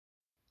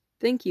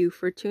Thank you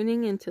for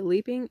tuning into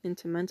Leaping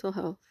into Mental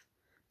Health.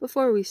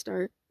 Before we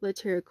start,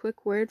 let's hear a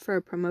quick word for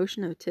a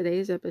promotion of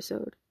today's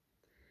episode.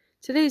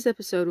 Today's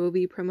episode will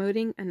be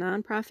promoting a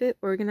nonprofit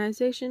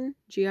organization,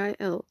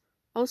 GIL,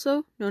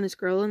 also known as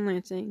Girl in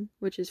Lansing,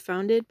 which is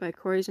founded by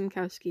Corey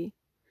Zimkowski.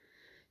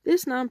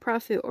 This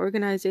nonprofit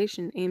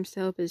organization aims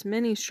to help as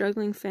many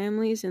struggling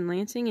families in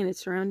Lansing and its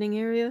surrounding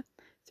area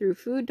through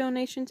food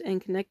donations and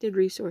connected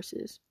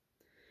resources.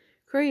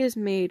 Corey has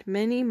made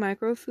many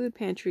micro-food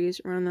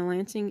pantries around the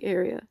Lansing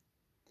area.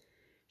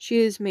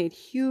 She has made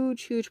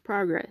huge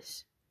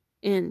progress,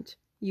 and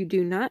you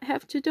do not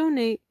have to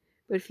donate,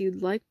 but if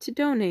you'd like to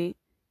donate,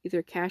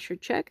 either cash or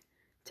check,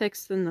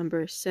 text the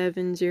number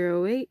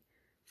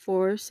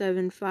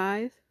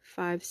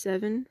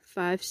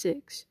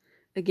 708-475-5756.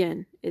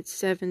 Again, it's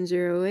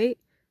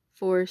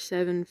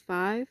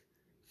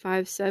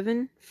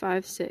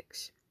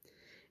 708-475-5756.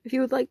 If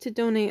you would like to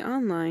donate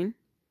online,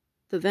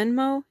 the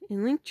Venmo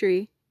and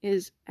Linktree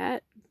is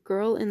at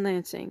Girl in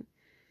Lansing.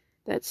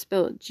 That's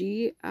spelled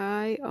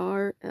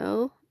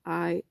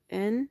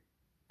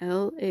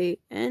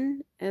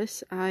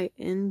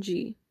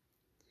GIRLINLANSING.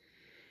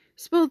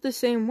 Spelled the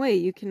same way,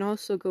 you can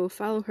also go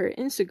follow her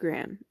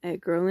Instagram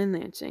at Girl in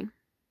Lansing.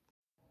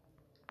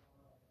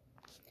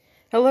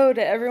 Hello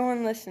to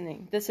everyone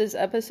listening. This is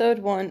episode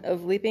 1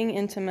 of Leaping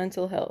into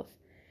Mental Health.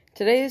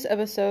 Today's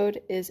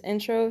episode is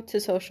Intro to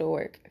Social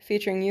Work,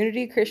 featuring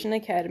Unity Christian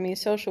Academy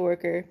social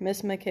worker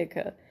Miss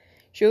Mikitka.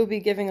 She will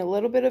be giving a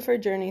little bit of her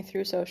journey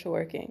through social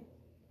working.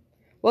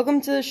 Welcome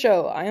to the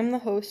show. I am the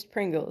host,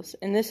 Pringles,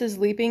 and this is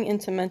Leaping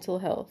into Mental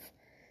Health.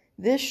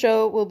 This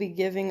show will be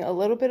giving a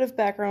little bit of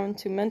background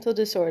to mental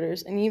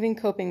disorders and even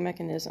coping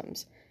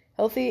mechanisms,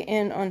 healthy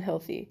and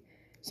unhealthy.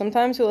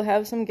 Sometimes we'll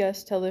have some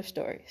guests tell their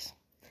stories.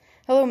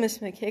 Hello, Miss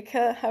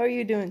Mikitka. How are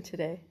you doing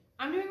today?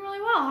 I'm doing really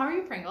well. How are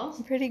you,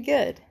 Pringles? Pretty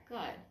good.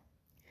 Good.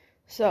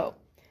 So,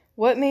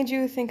 what made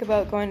you think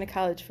about going to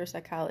college for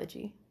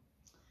psychology?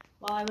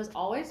 Well, I was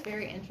always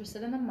very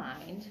interested in the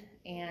mind,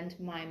 and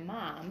my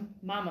mom,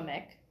 Mama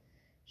Mick,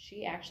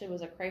 she actually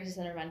was a crisis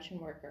intervention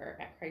worker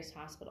at Christ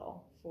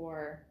Hospital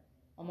for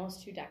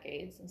almost 2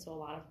 decades, and so a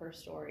lot of her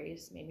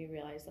stories made me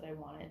realize that I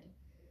wanted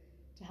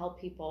to help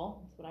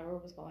people with whatever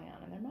was going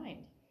on in their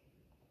mind.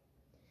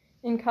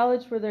 In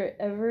college, were there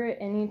ever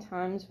any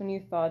times when you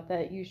thought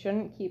that you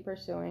shouldn't keep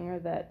pursuing or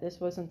that this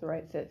wasn't the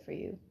right fit for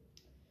you?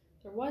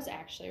 There was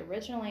actually.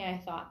 Originally, I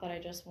thought that I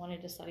just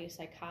wanted to study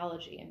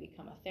psychology and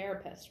become a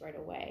therapist right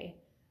away.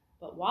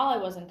 But while I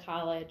was in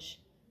college,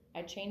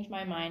 I changed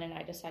my mind and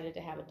I decided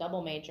to have a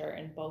double major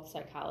in both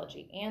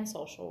psychology and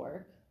social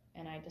work.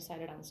 And I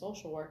decided on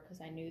social work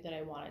because I knew that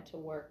I wanted to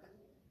work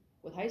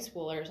with high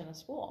schoolers in a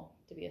school,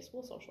 to be a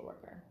school social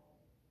worker.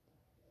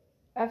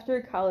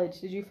 After college,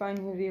 did you find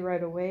Unity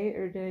right away,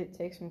 or did it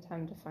take some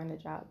time to find a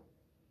job?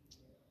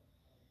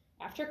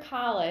 After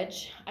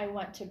college, I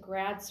went to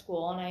grad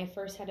school, and I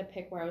first had to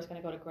pick where I was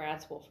going to go to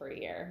grad school for a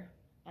year.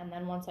 And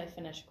then once I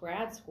finished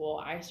grad school,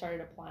 I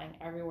started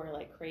applying everywhere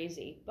like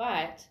crazy.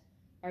 But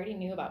I already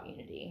knew about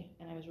Unity,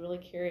 and I was really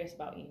curious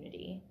about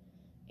Unity.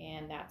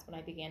 And that's when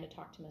I began to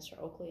talk to Mr.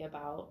 Oakley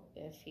about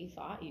if he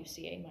thought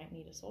UCA might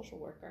need a social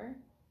worker.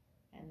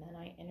 And then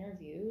I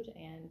interviewed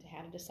and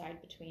had to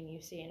decide between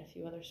UCA and a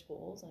few other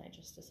schools, and I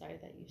just decided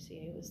that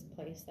UCA was the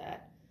place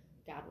that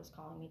God was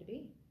calling me to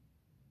be.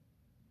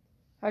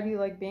 How do you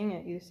like being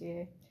at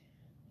UCA?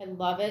 I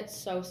love it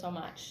so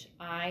much.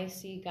 I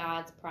see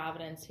God's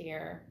providence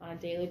here on a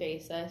daily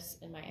basis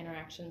in my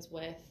interactions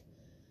with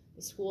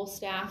the school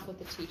staff, with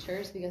the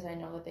teachers, because I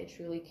know that they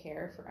truly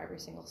care for every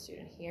single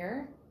student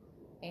here.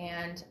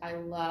 And I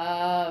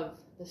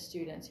love the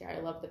students here. I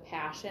love the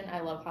passion.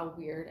 I love how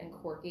weird and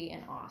quirky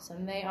and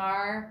awesome they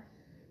are.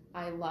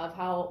 I love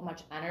how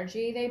much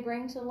energy they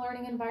bring to the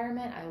learning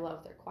environment. I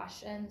love their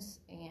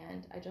questions.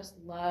 And I just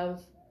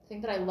love, the thing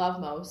that I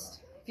love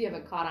most, if you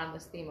haven't caught on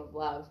this theme of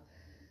love,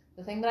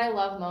 the thing that I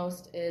love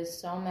most is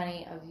so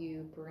many of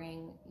you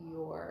bring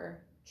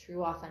your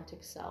true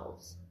authentic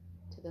selves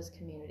to this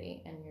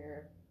community, and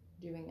you're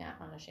doing that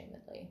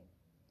unashamedly.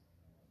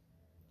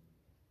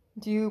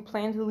 Do you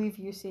plan to leave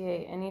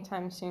UCA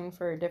anytime soon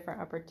for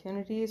different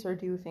opportunities, or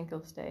do you think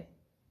you'll stay?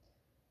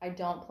 I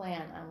don't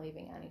plan on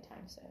leaving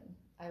anytime soon.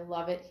 I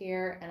love it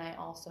here, and I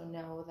also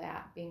know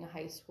that being a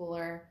high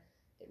schooler,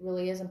 it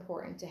really is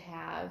important to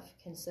have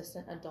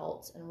consistent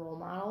adults and role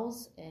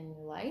models in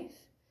your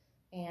life,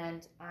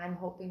 and I'm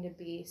hoping to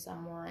be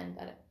someone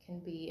that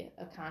can be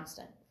a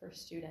constant for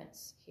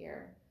students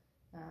here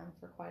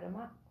for quite a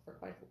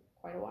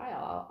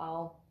while.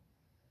 I'll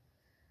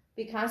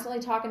be constantly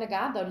talking to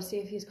God, though, to see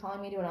if he's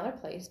calling me to another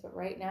place. But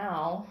right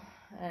now,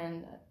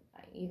 and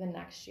even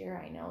next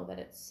year, I know that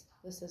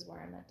this is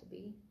where I'm meant to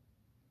be.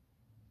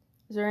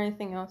 Is there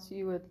anything else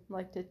you would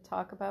like to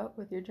talk about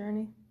with your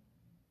journey?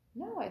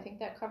 No, I think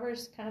that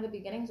covers kind of the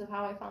beginnings of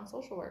how I found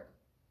social work.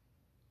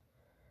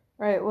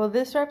 All right, well,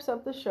 this wraps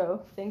up the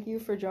show. Thank you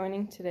for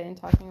joining today and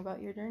talking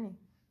about your journey.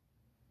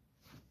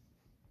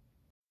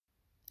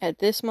 At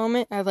this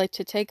moment, I'd like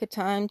to take a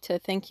time to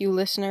thank you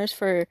listeners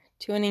for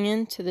tuning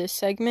in to this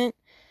segment.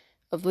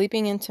 of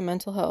leaping into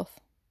mental health.